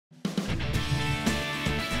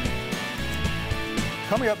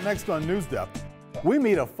Coming up next on NewsDepth, we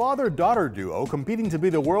meet a father-daughter duo competing to be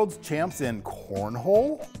the world's champs in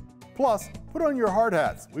cornhole. Plus, put on your hard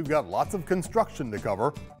hats. We've got lots of construction to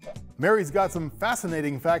cover. Mary's got some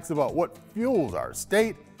fascinating facts about what fuels our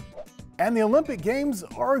state. And the Olympic Games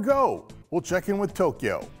are a go. We'll check in with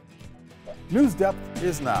Tokyo. NewsDepth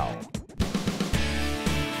is now.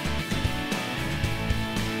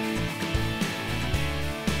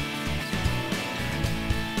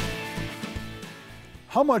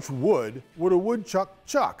 How much wood would a woodchuck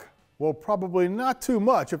chuck? Well, probably not too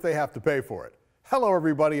much if they have to pay for it. Hello,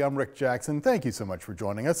 everybody. I'm Rick Jackson. Thank you so much for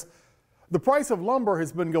joining us. The price of lumber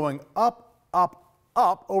has been going up, up,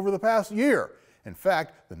 up over the past year. In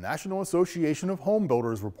fact, the National Association of Home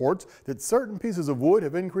Builders reports that certain pieces of wood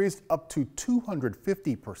have increased up to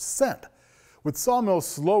 250%. With sawmills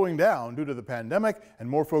slowing down due to the pandemic and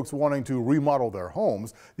more folks wanting to remodel their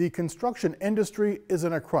homes, the construction industry is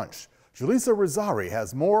in a crunch. Julissa Rosari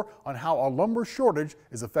has more on how a lumber shortage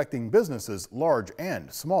is affecting businesses large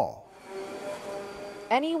and small.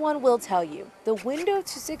 Anyone will tell you the window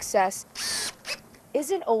to success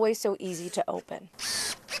isn't always so easy to open.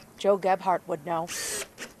 Joe Gebhardt would know.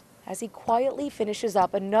 As he quietly finishes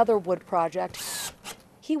up another wood project,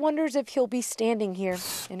 he wonders if he'll be standing here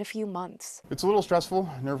in a few months. It's a little stressful,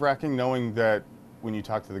 nerve-wracking, knowing that when you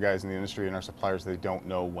talk to the guys in the industry and our suppliers, they don't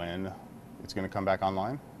know when it's going to come back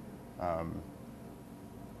online.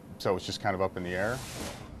 So it's just kind of up in the air.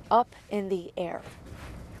 Up in the air.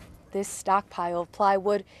 This stockpile of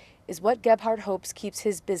plywood is what Gebhardt hopes keeps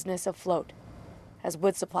his business afloat as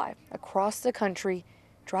wood supply across the country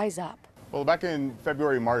dries up. Well, back in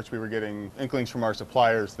February, March, we were getting inklings from our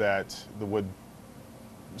suppliers that the wood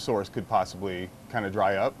source could possibly kind of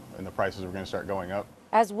dry up and the prices were going to start going up.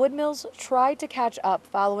 As wood mills try to catch up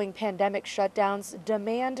following pandemic shutdowns,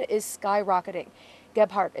 demand is skyrocketing.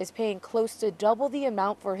 Gebhardt is paying close to double the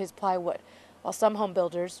amount for his plywood, while some home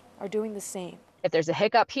builders are doing the same. If there's a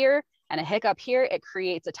hiccup here and a hiccup here, it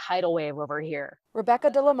creates a tidal wave over here. Rebecca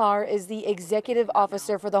DeLamar is the executive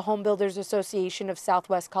officer for the Home Builders Association of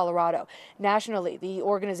Southwest Colorado. Nationally, the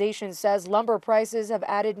organization says lumber prices have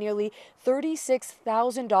added nearly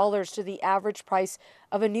 $36,000 to the average price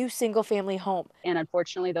of a new single-family home. And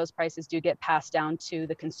unfortunately, those prices do get passed down to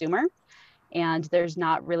the consumer. And there's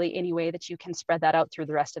not really any way that you can spread that out through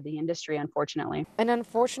the rest of the industry, unfortunately. An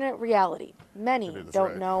unfortunate reality many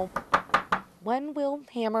don't know when we'll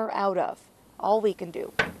hammer out of. All we can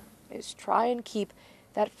do is try and keep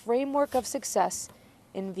that framework of success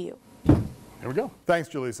in view. Here we go. Thanks,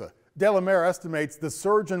 Julissa. Delamere estimates the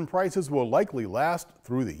surge in prices will likely last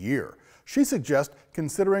through the year. She suggests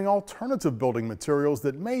considering alternative building materials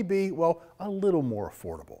that may be, well, a little more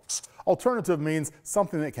affordable. Alternative means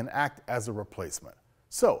something that can act as a replacement.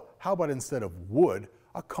 So how about instead of wood,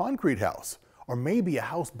 a concrete house, or maybe a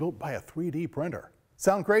house built by a 3D printer?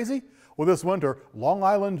 Sound crazy? Well, this winter, Long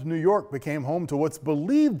Island, New York became home to what's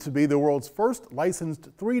believed to be the world's first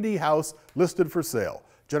licensed 3D house listed for sale.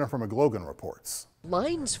 Jennifer McLogan reports.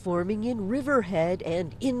 Lines forming in Riverhead,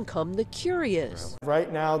 and in come the curious.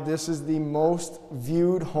 Right now, this is the most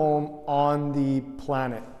viewed home on the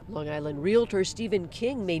planet. Long Island realtor Stephen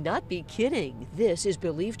King may not be kidding. This is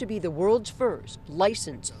believed to be the world's first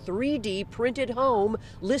licensed 3D printed home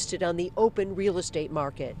listed on the open real estate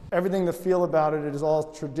market. Everything the feel about it is all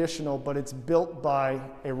traditional, but it's built by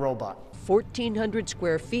a robot. 1,400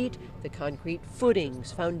 square feet, the concrete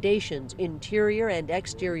footings, foundations, interior and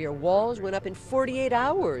exterior walls went up in 48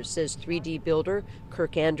 hours, says 3D builder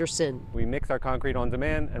Kirk Anderson. We mix our concrete on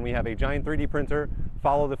demand, and we have a giant 3D printer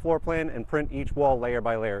follow the floor plan and print each wall layer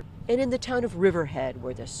by layer. And in the town of Riverhead,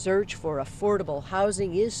 where the search for affordable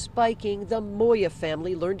housing is spiking, the Moya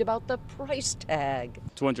family learned about the price tag.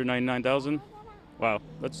 $299,000. Wow,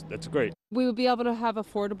 that's great. We would be able to have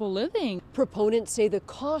affordable living. Proponents say the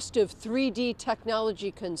cost of 3D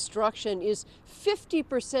technology construction is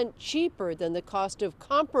 50% cheaper than the cost of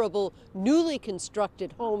comparable newly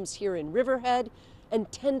constructed homes here in Riverhead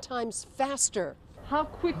and 10 times faster. How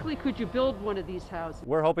quickly could you build one of these houses?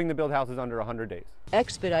 We're hoping to build houses under 100 days.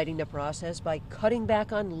 Expediting the process by cutting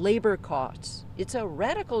back on labor costs. It's a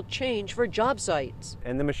radical change for job sites.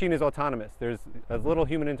 And the machine is autonomous. There's as little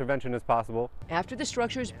human intervention as possible. After the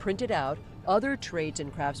structure is printed out, other trades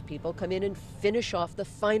and craftspeople come in and finish off the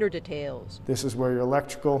finer details. This is where your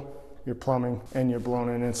electrical, your plumbing, and your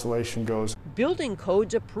blown-in insulation goes. Building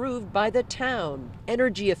codes approved by the town.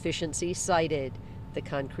 Energy efficiency cited. The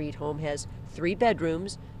concrete home has 3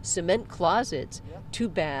 bedrooms, cement closets, 2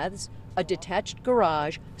 baths, a detached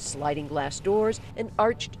garage, sliding glass doors, and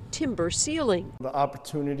arched timber ceiling. The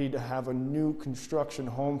opportunity to have a new construction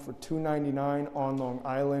home for $299 on Long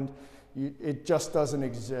Island It just doesn't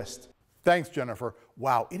exist. Thanks, Jennifer.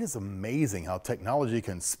 Wow, it is amazing how technology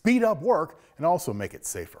can speed up work and also make it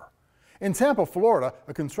safer. In Tampa, Florida,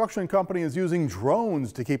 a construction company is using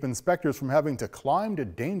drones to keep inspectors from having to climb to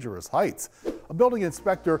dangerous heights. A building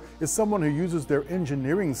inspector is someone who uses their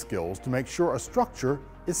engineering skills to make sure a structure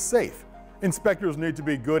is safe. Inspectors need to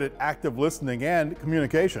be good at active listening and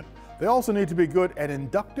communication. They also need to be good at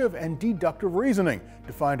inductive and deductive reasoning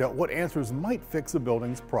to find out what answers might fix a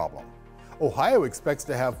building's problem. Ohio expects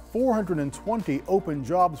to have 420 open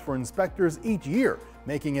jobs for inspectors each year,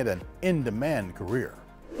 making it an in-demand career.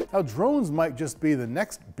 Now, drones might just be the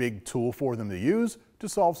next big tool for them to use to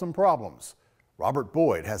solve some problems. Robert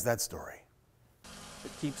Boyd has that story.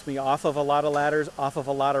 It keeps me off of a lot of ladders, off of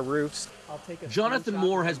a lot of roofs. Jonathan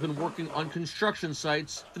Moore has been working on construction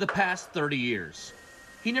sites for the past 30 years.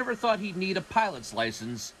 He never thought he'd need a pilot's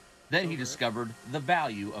license. Then he discovered the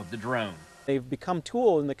value of the drone. They've become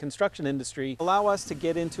tool in the construction industry, allow us to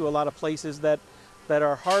get into a lot of places that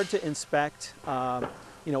are hard to inspect,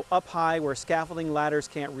 up high where scaffolding ladders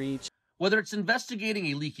can't reach. Whether it's investigating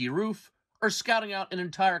a leaky roof or scouting out an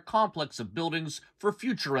entire complex of buildings for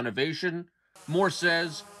future renovation, Moore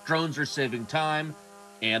says drones are saving time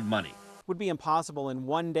and money. It would be impossible in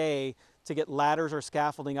one day to get ladders or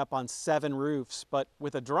scaffolding up on 7 roofs, but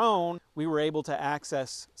with a drone, we were able to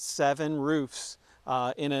access 7 roofs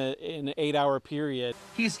in an 8-hour period.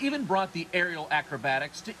 He's even brought the aerial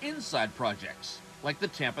acrobatics to inside projects, like the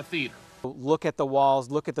Tampa Theater. Look at the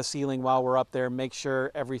walls, look at the ceiling while we're up there, make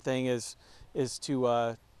sure everything is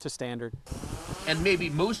to standard. And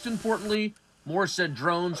maybe most importantly, Moore said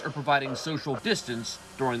drones are providing social distance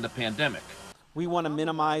during the pandemic. We want to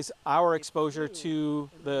minimize our exposure to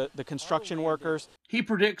the construction workers. He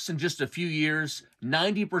predicts in just a few years,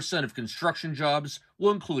 90% of construction jobs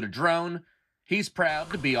will include a drone. He's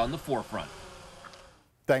proud to be on the forefront.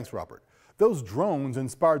 Thanks, Robert. Those drones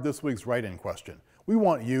inspired this week's Write-In question. We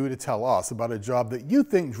want you to tell us about a job that you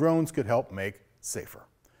think drones could help make safer.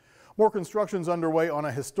 More construction's underway on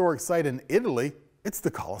a historic site in Italy. It's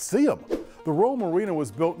the Colosseum. The Rome Arena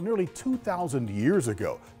was built nearly 2,000 years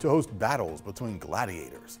ago to host battles between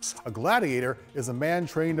gladiators. A gladiator is a man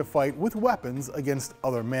trained to fight with weapons against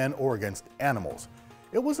other men or against animals.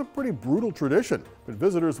 It was a pretty brutal tradition, but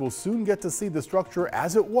visitors will soon get to see the structure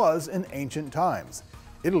as it was in ancient times.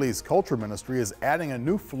 Italy's culture ministry is adding a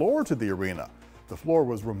new floor to the arena. The floor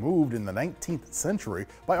was removed in the 19th century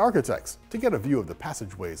by architects to get a view of the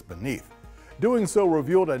passageways beneath. Doing so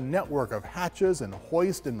revealed a network of hatches and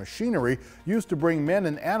hoist and machinery used to bring men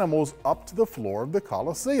and animals up to the floor of the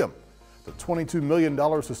Colosseum. The $22 million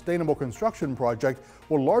sustainable construction project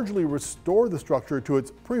will largely restore the structure to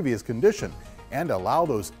its previous condition and allow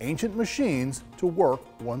those ancient machines to work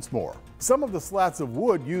once more. Some of the slats of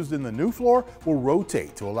wood used in the new floor will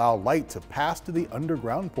rotate to allow light to pass to the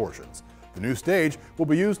underground portions. The new stage will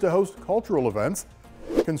be used to host cultural events.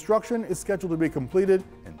 Construction is scheduled to be completed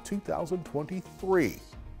in 2023.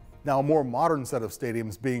 Now, a more modern set of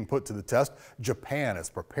stadiums being put to the test. Japan is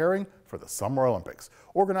preparing for the Summer Olympics.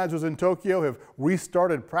 Organizers in Tokyo have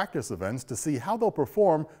restarted practice events to see how they'll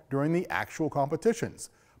perform during the actual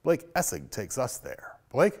competitions. Blake Essig takes us there.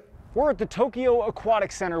 Blake? We're at the Tokyo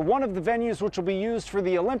Aquatic Center, one of the venues which will be used for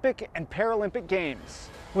the Olympic and Paralympic Games.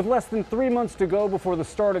 With less than 3 months to go before the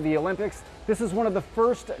start of the Olympics, this is one of the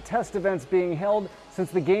first test events being held since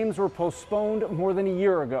the Games were postponed more than a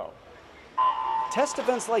year ago. Test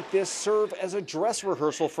events like this serve as a dress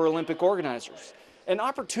rehearsal for Olympic organizers, an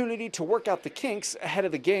opportunity to work out the kinks ahead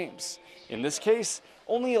of the Games. In this case,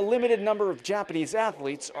 only a limited number of Japanese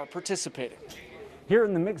athletes are participating. Here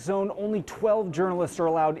in the mixed zone, only 12 journalists are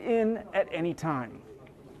allowed in at any time.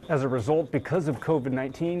 As a result, because of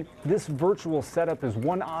COVID-19, this virtual setup is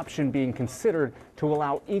one option being considered to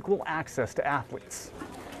allow equal access to athletes.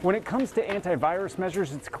 When it comes to antivirus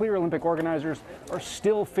measures, it's clear Olympic organizers are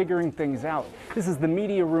still figuring things out. This is the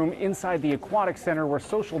media room inside the Aquatic Center where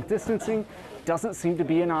social distancing doesn't seem to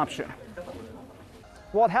be an option.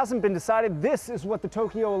 While it hasn't been decided, this is what the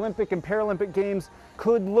Tokyo Olympic and Paralympic Games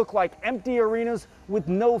could look like. Empty arenas with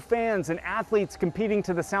no fans and athletes competing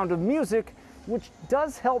to the sound of music, which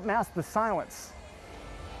does help mask the silence.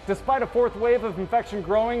 Despite a fourth wave of infection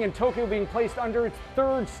growing and Tokyo being placed under its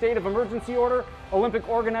third state of emergency order, Olympic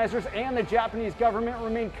organizers and the Japanese government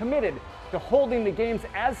remain committed to holding the Games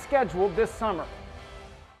as scheduled this summer.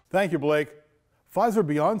 Thank you, Blake.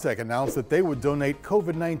 Pfizer-BioNTech announced that they would donate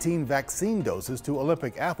COVID-19 vaccine doses to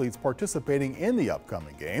Olympic athletes participating in the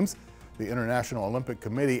upcoming Games. The International Olympic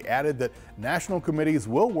Committee added that national committees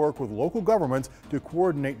will work with local governments to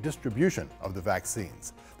coordinate distribution of the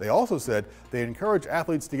vaccines. They also said they encourage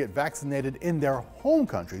athletes to get vaccinated in their home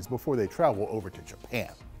countries before they travel over to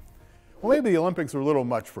Japan. Well, maybe the Olympics are a little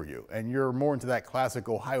much for you, and you're more into that classic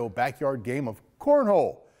Ohio backyard game of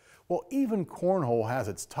cornhole. Well, even cornhole has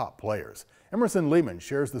its top players. Emerson Lehman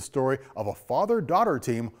shares the story of a father-daughter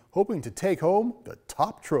team hoping to take home the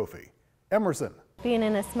top trophy. Emerson. Being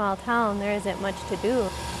in a small town, there isn't much to do.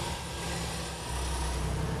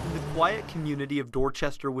 In the quiet community of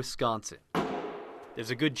Dorchester, Wisconsin,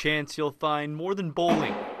 there's a good chance you'll find more than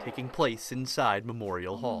bowling taking place inside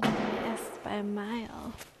Memorial Hall. Yes, by a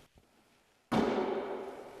mile.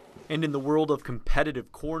 And in the world of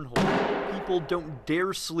competitive cornhole, people don't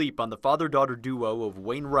dare sleep on the father-daughter duo of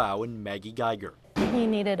Wayne Rao and Maggie Geiger. He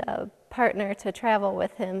needed a partner to travel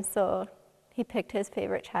with him, so he picked his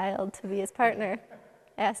favorite child to be his partner.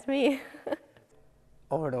 Asked me.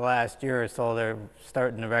 Over the last year or so, they're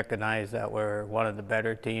starting to recognize that we're one of the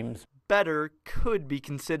better teams. Better could be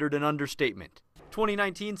considered an understatement.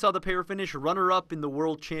 2019 saw the pair finish runner-up in the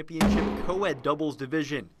World Championship co-ed doubles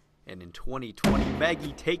division. And in 2020,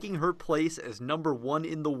 Maggie taking her place as #1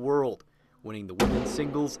 in the world, winning the women's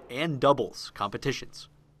singles and doubles competitions.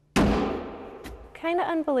 Kind of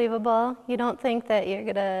unbelievable. You don't think that you're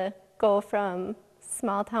gonna go from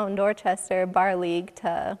small town Dorchester bar league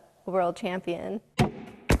to world champion,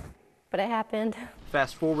 but it happened.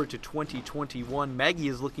 Fast forward to 2021, Maggie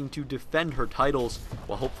is looking to defend her titles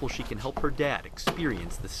while hopeful she can help her dad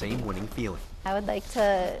experience the same winning feeling. I would like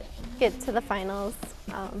to get to the finals,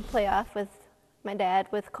 play off with my dad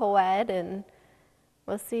with co-ed, and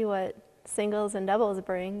we'll see what singles and doubles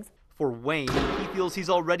brings. For Wayne, he feels he's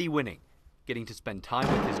already winning, getting to spend time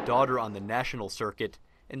with his daughter on the national circuit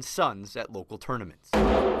and sons at local tournaments.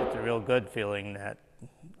 It's a real good feeling that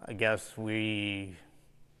I guess we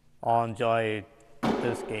all enjoy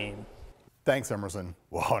this game. Thanks, Emerson.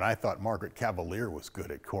 Well, and I thought Margaret Cavalier was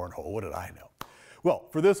good at cornhole. What did I know? Well,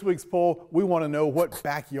 for this week's poll, we want to know what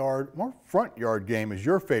backyard or front yard game is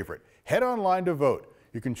your favorite. Head online to vote.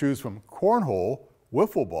 You can choose from cornhole,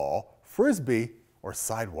 wiffle ball, frisbee, or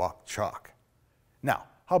sidewalk chalk. Now,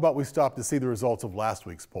 how about we stop to see the results of last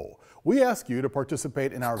week's poll? We asked you to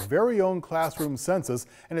participate in our very own classroom census,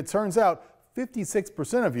 and it turns out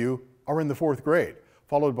 56% of you are in the 4th grade,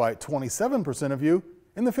 followed by 27% of you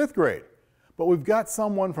in the 5th grade. But we've got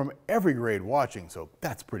someone from every grade watching, so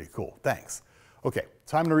that's pretty cool. Thanks. Okay,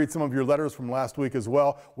 time to read some of your letters from last week as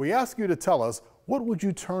well. We asked you to tell us, what would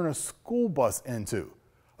you turn a school bus into?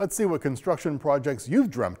 Let's see what construction projects you've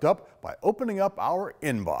dreamt up by opening up our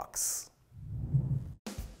inbox.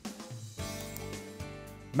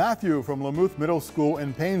 Matthew from Lamouth Middle School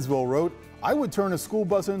in Paynesville wrote, I would turn a school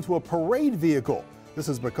bus into a parade vehicle. This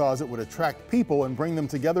is because it would attract people and bring them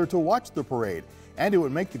together to watch the parade, and it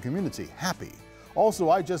would make the community happy. Also,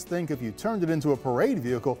 I just think if you turned it into a parade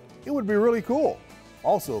vehicle, it would be really cool.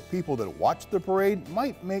 Also, people that watch the parade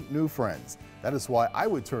might make new friends. That is why I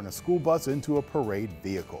would turn a school bus into a parade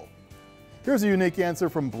vehicle. Here's a unique answer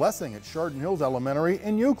from Blessing at Chardon Hills Elementary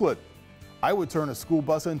in Euclid. I would turn a school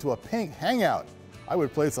bus into a pink hangout. I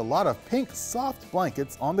would place a lot of pink soft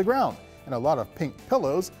blankets on the ground and a lot of pink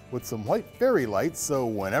pillows with some white fairy lights, so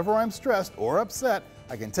whenever I'm stressed or upset,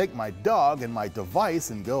 I can take my dog and my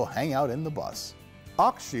device and go hang out in the bus.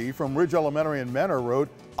 Akshi from Ridge Elementary in Manor wrote,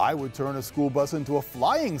 I would turn a school bus into a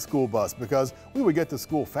flying school bus because we would get to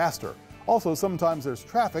school faster. Also, sometimes there's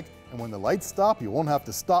traffic, and when the lights stop, you won't have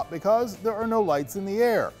to stop because there are no lights in the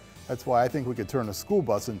air. That's why I think we could turn a school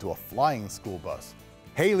bus into a flying school bus.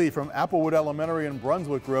 Haley from Applewood Elementary in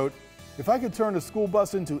Brunswick wrote, if I could turn a school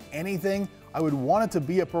bus into anything, I would want it to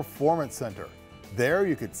be a performance center. There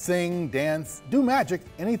you could sing, dance, do magic,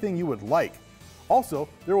 anything you would like. Also,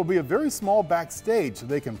 there will be a very small backstage so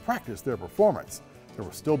they can practice their performance. There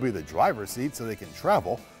will still be the driver's seat so they can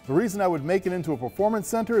travel. The reason I would make it into a performance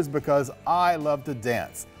center is because I love to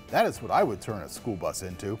dance. That is what I would turn a school bus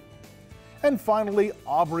into. And finally,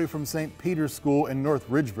 Aubrey from St. Peter's School in North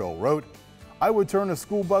Ridgeville wrote, I would turn a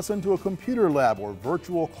school bus into a computer lab or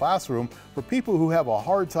virtual classroom for people who have a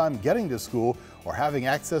hard time getting to school or having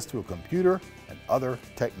access to a computer and other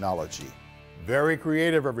technology. Very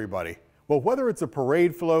creative, everybody. Well, whether it's a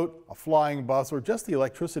parade float, a flying bus, or just the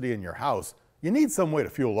electricity in your house, you need some way to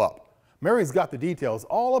fuel up. Mary's got the details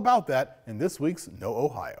all about that in this week's No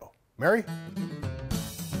Ohio. Mary?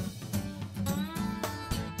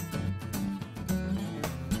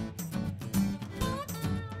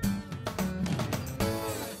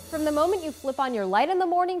 From the moment you flip on your light in the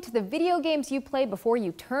morning to the video games you play before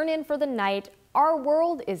you turn in for the night, our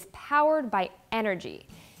world is powered by energy.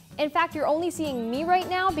 In fact, you're only seeing me right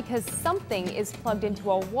now because something is plugged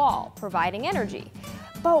into a wall, providing energy.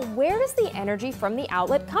 But where does the energy from the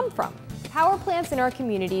outlet come from? Power plants in our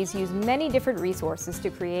communities use many different resources to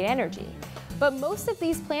create energy. But most of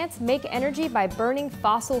these plants make energy by burning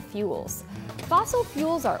fossil fuels. Fossil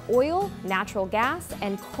fuels are oil, natural gas,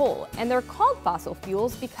 and coal, and they're called fossil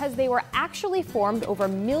fuels because they were actually formed over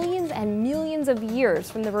millions and millions of years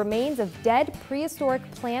from the remains of dead prehistoric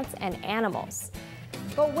plants and animals.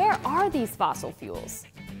 But where are these fossil fuels?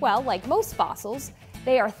 Well, like most fossils,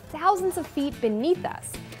 they are thousands of feet beneath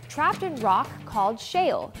us, trapped in rock called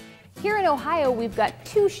shale. Here in Ohio, we've got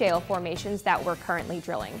two shale formations that we're currently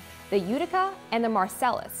drilling, the Utica and the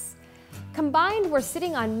Marcellus. Combined, we're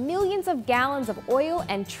sitting on millions of gallons of oil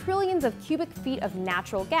and trillions of cubic feet of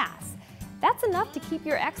natural gas. That's enough to keep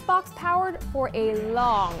your Xbox powered for a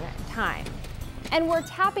long time. And we're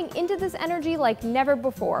tapping into this energy like never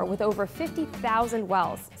before with over 50,000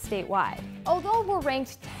 wells statewide. Although we're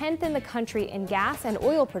ranked 10th in the country in gas and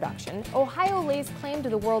oil production, Ohio lays claim to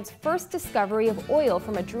the world's first discovery of oil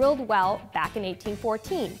from a drilled well back in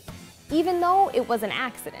 1814, even though it was an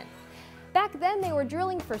accident. Back then, they were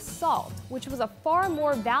drilling for salt, which was a far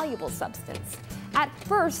more valuable substance. At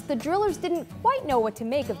first, the drillers didn't quite know what to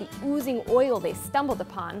make of the oozing oil they stumbled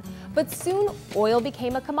upon, but soon oil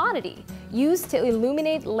became a commodity, used to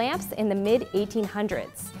illuminate lamps in the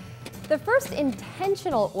mid-1800s. The first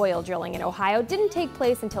intentional oil drilling in Ohio didn't take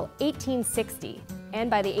place until 1860. And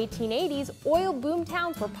by the 1880s, oil boom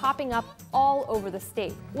towns were popping up all over the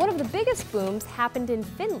state. One of the biggest booms happened in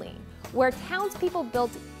Findlay, where townspeople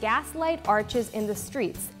built gaslight arches in the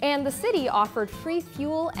streets, and the city offered free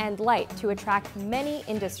fuel and light to attract many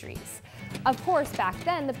industries. Of course, back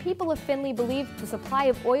then, the people of Findlay believed the supply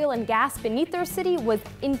of oil and gas beneath their city was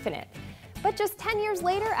infinite. But just 10 years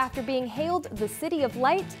later, after being hailed the City of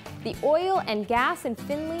Light, the oil and gas in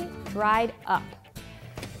Findlay dried up.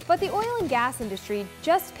 But the oil and gas industry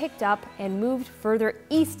just picked up and moved further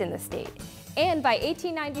east in the state. And by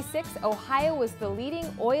 1896, Ohio was the leading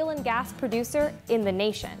oil and gas producer in the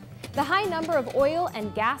nation. The high number of oil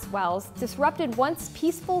and gas wells disrupted once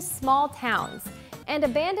peaceful small towns, and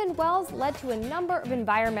abandoned wells led to a number of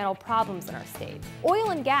environmental problems in our state. Oil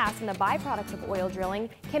and gas and the byproducts of oil drilling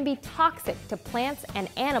can be toxic to plants and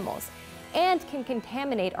animals, and can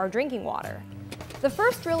contaminate our drinking water. The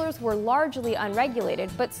first drillers were largely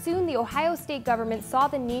unregulated, but soon the Ohio state government saw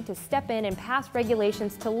the need to step in and pass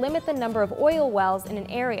regulations to limit the number of oil wells in an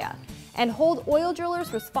area, and hold oil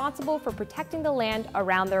drillers responsible for protecting the land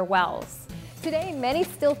around their wells. Today, many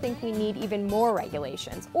still think we need even more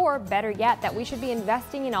regulations, or better yet, that we should be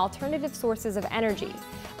investing in alternative sources of energy.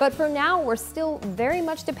 But for now, we're still very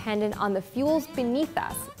much dependent on the fuels beneath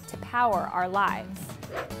us to power our lives.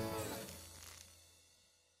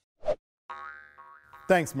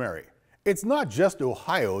 Thanks, Mary. It's not just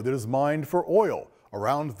Ohio that is mined for oil.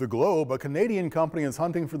 Around the globe, a Canadian company is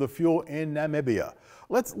hunting for the fuel in Namibia.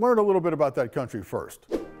 Let's learn a little bit about that country first.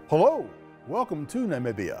 Hello, welcome to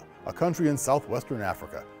Namibia, a country in southwestern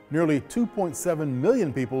Africa. Nearly 2.7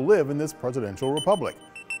 million people live in this presidential republic.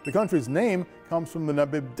 The country's name comes from the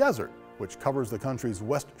Namib Desert, which covers the country's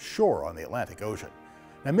west shore on the Atlantic Ocean.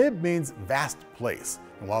 Namib means vast place,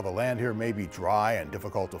 and while the land here may be dry and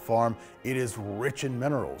difficult to farm, it is rich in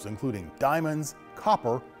minerals, including diamonds,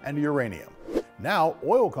 copper, and uranium. Now,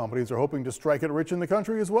 oil companies are hoping to strike it rich in the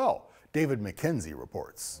country as well. David McKenzie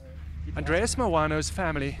reports. Andreas Mawano's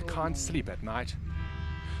family can't sleep at night.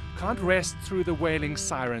 Can't rest through the wailing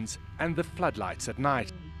sirens and the floodlights at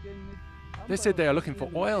night. They said they are looking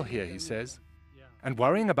for oil here, he says, and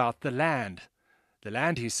worrying about the land. The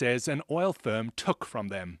land, he says, an oil firm took from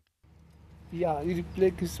them. Yeah, this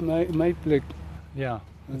place is my place. Yeah,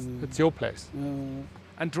 it's your place.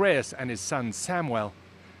 Andreas and his son Samuel,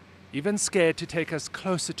 even scared to take us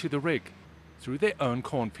closer to the rig, through their own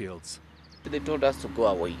cornfields. They told us to go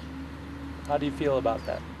away. How do you feel about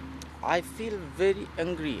that? I feel very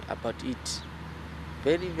angry about it.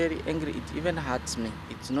 Very, very angry. It even hurts me.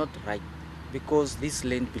 It's not right because this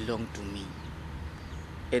land belonged to me.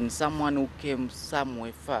 And someone who came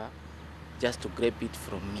somewhere far just to grab it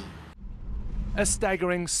from me. A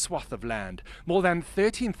staggering swath of land, more than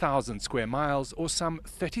 13,000 square miles or some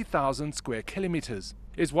 30,000 square kilometers,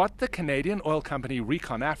 is what the Canadian oil company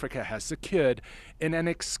Recon Africa has secured in an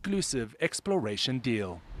exclusive exploration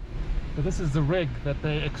deal. So this is the rig that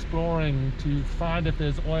they're exploring to find if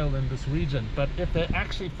there's oil in this region. But if they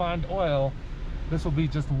actually find oil, this will be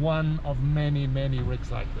just one of many, many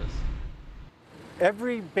rigs like this.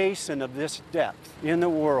 Every basin of this depth in the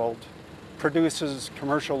world produces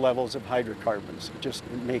commercial levels of hydrocarbons. It just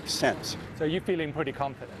makes sense. So you're feeling pretty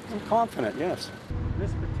confident? I'm confident, yes.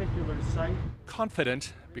 this particular site.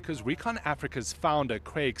 Confident because Recon Africa's founder,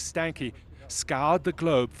 Craig Stanke, scoured the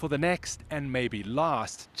globe for the next and maybe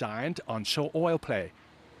last giant onshore oil play.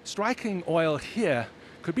 Striking oil here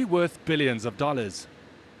could be worth billions of dollars,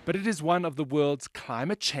 but it is one of the world's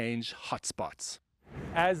climate change hotspots.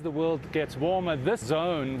 As the world gets warmer, this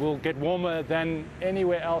zone will get warmer than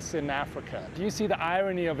anywhere else in Africa. Do you see the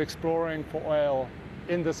irony of exploring for oil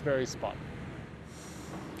in this very spot?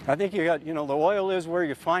 I think you got, the oil is where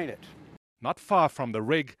you find it. Not far from the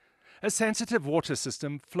rig, a sensitive water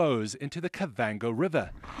system flows into the Kavango River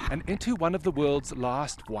and into one of the world's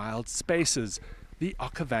last wild spaces, the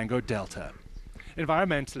Okavango Delta.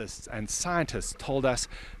 Environmentalists and scientists told us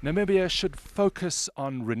Namibia should focus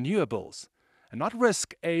on renewables and not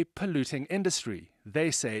risk a polluting industry they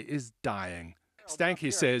say is dying.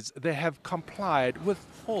 Stanke says they have complied with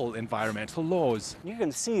all environmental laws. You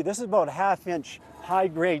can see this is about a half-inch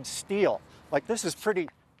high-grade steel. Like this is pretty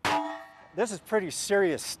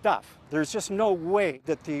serious stuff. There's just no way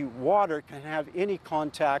that the water can have any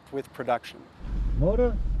contact with production.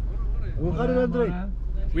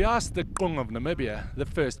 We asked the Kung of Namibia, the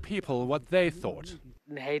first people, what they thought.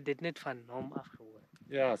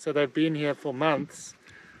 Yeah, so they've been here for months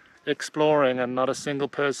exploring, and not a single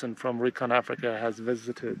person from Recon Africa has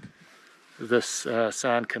visited this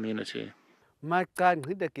sand community.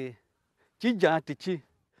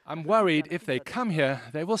 I'm worried if they come here,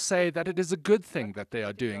 they will say that it is a good thing that they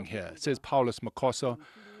are doing here, says Paulus Makoso,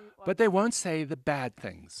 but they won't say the bad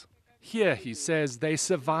things. Here, he says, they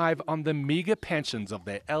survive on the meager pensions of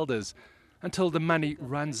their elders until the money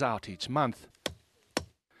runs out each month.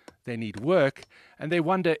 They need work, and they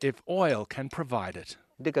wonder if oil can provide it.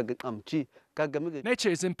 Nature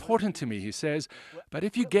is important to me, he says, but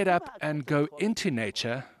if you get up and go into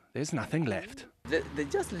nature, there's nothing left. They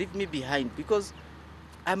just leave me behind because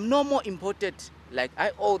I'm no more important, like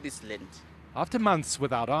I owe this land. After months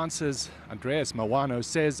without answers, Andreas Mawano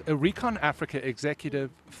says a Recon Africa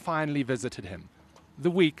executive finally visited him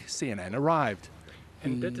the week CNN arrived.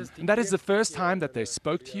 And that is the first time that they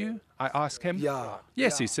spoke to you? I asked him.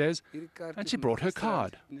 Yes, he says, and she brought her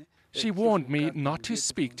card. She warned me not to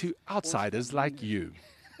speak to outsiders like you.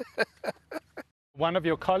 One of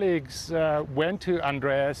your colleagues went to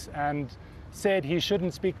Andreas and said he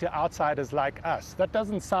shouldn't speak to outsiders like us. That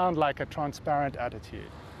doesn't sound like a transparent attitude.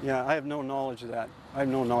 Yeah, I have no knowledge of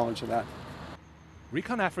that.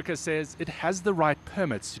 Recon Africa says it has the right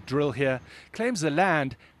permits to drill here, claims the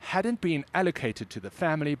land hadn't been allocated to the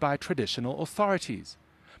family by traditional authorities.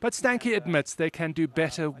 But Stanke admits they can do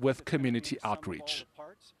better with community outreach.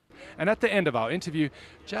 And at the end of our interview,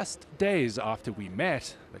 just days after we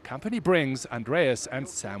met, the company brings Andreas and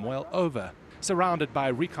Samuel over. Surrounded by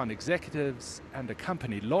Recon executives and a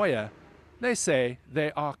company lawyer, they say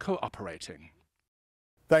they are cooperating.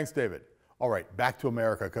 Thanks, David. All right, back to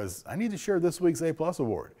America, because I need to share this week's A+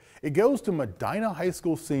 award. It goes to Medina High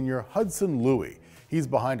School senior Hudson Louie. He's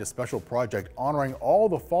behind a special project honoring all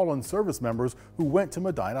the fallen service members who went to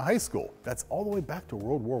Medina High School. That's all the way back to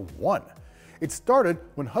World War I. It started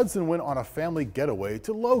when Hudson went on a family getaway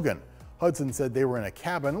to Logan. Hudson said they were in a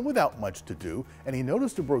cabin without much to do, and he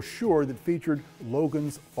noticed a brochure that featured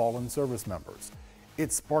Logan's fallen service members.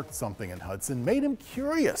 It sparked something in Hudson, made him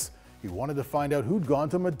curious. He wanted to find out who'd gone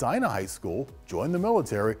to Medina High School, joined the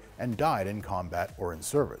military, and died in combat or in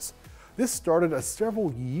service. This started a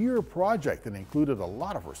several-year project that included a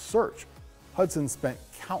lot of research. Hudson spent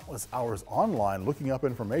countless hours online looking up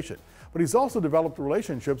information, but he's also developed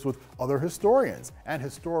relationships with other historians and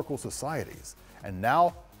historical societies. And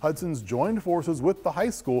now, Hudson's joined forces with the high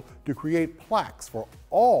school to create plaques for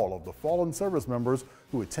all of the fallen service members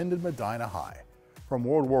who attended Medina High. From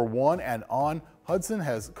World War I and on, Hudson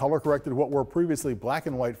has color-corrected what were previously black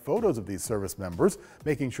and white photos of these service members,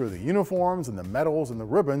 making sure the uniforms and the medals and the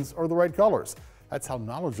ribbons are the right colors. That's how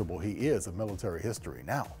knowledgeable he is of military history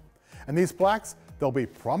now. And these plaques, they'll be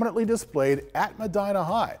prominently displayed at Medina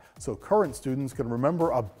High, so current students can remember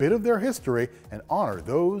a bit of their history and honor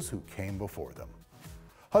those who came before them.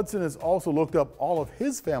 Hudson has also looked up all of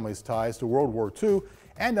his family's ties to World War II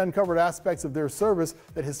and uncovered aspects of their service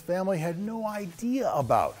that his family had no idea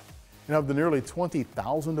about. And of the nearly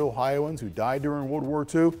 20,000 Ohioans who died during World War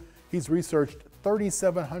II, he's researched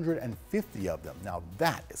 3,750 of them. Now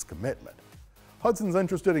that is commitment. Hudson's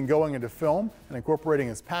interested in going into film and incorporating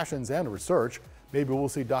his passions and research. Maybe we'll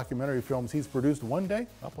see documentary films he's produced one day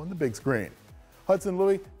up on the big screen. Hudson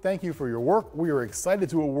Louie, thank you for your work. We are excited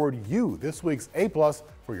to award you this week's A+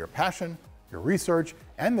 for your passion, your research,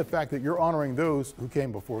 and the fact that you're honoring those who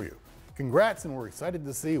came before you. Congrats, and we're excited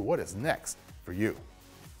to see what is next for you.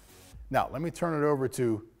 Now, let me turn it over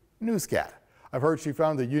to NewsCat. I've heard she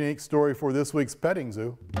found a unique story for this week's petting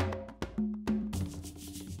zoo.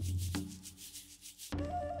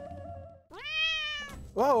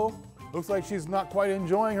 Whoa, looks like she's not quite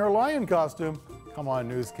enjoying her lion costume. Come on,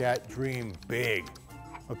 Newscat, dream big.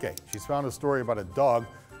 Okay, she's found a story about a dog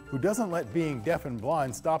who doesn't let being deaf and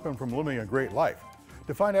blind stop him from living a great life.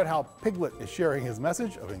 To find out how Piglet is sharing his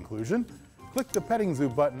message of inclusion, click the Petting Zoo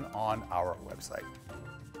button on our website.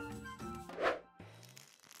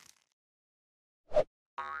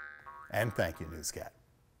 And thank you, Newscat.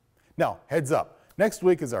 Now, heads up, next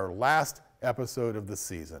week is our last episode of the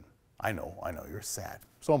season. I know, you're sad.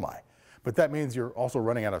 So am I. But that means you're also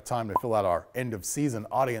running out of time to fill out our end of season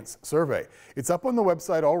audience survey. It's up on the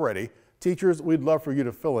website already. Teachers, we'd love for you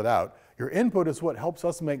to fill it out. Your input is what helps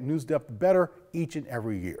us make NewsDepth better each and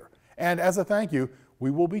every year. And as a thank you,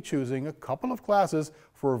 we will be choosing a couple of classes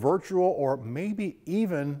for a virtual or maybe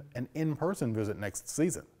even an in-person visit next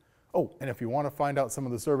season. Oh, and if you want to find out some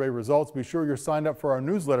of the survey results, be sure you're signed up for our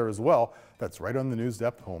newsletter as well. That's right on the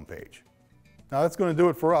NewsDepth homepage. Now that's going to do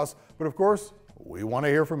it for us, but of course, we want to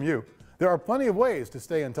hear from you. There are plenty of ways to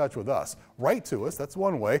stay in touch with us. Write to us, that's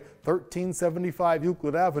one way. 1375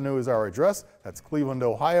 Euclid Avenue is our address. That's Cleveland,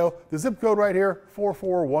 Ohio. The zip code right here,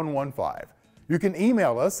 44115. You can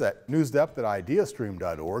email us at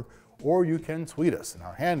newsdepth@ideastream.org, or you can tweet us, and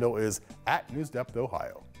our handle is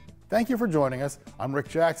 @NewsDepthOhio. Thank you for joining us. I'm Rick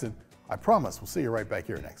Jackson. I promise we'll see you right back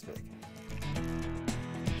here next week.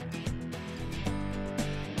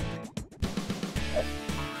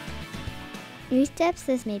 NewsDepth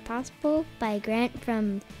is made possible by a grant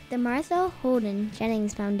from the Martha Holden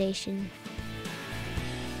Jennings Foundation.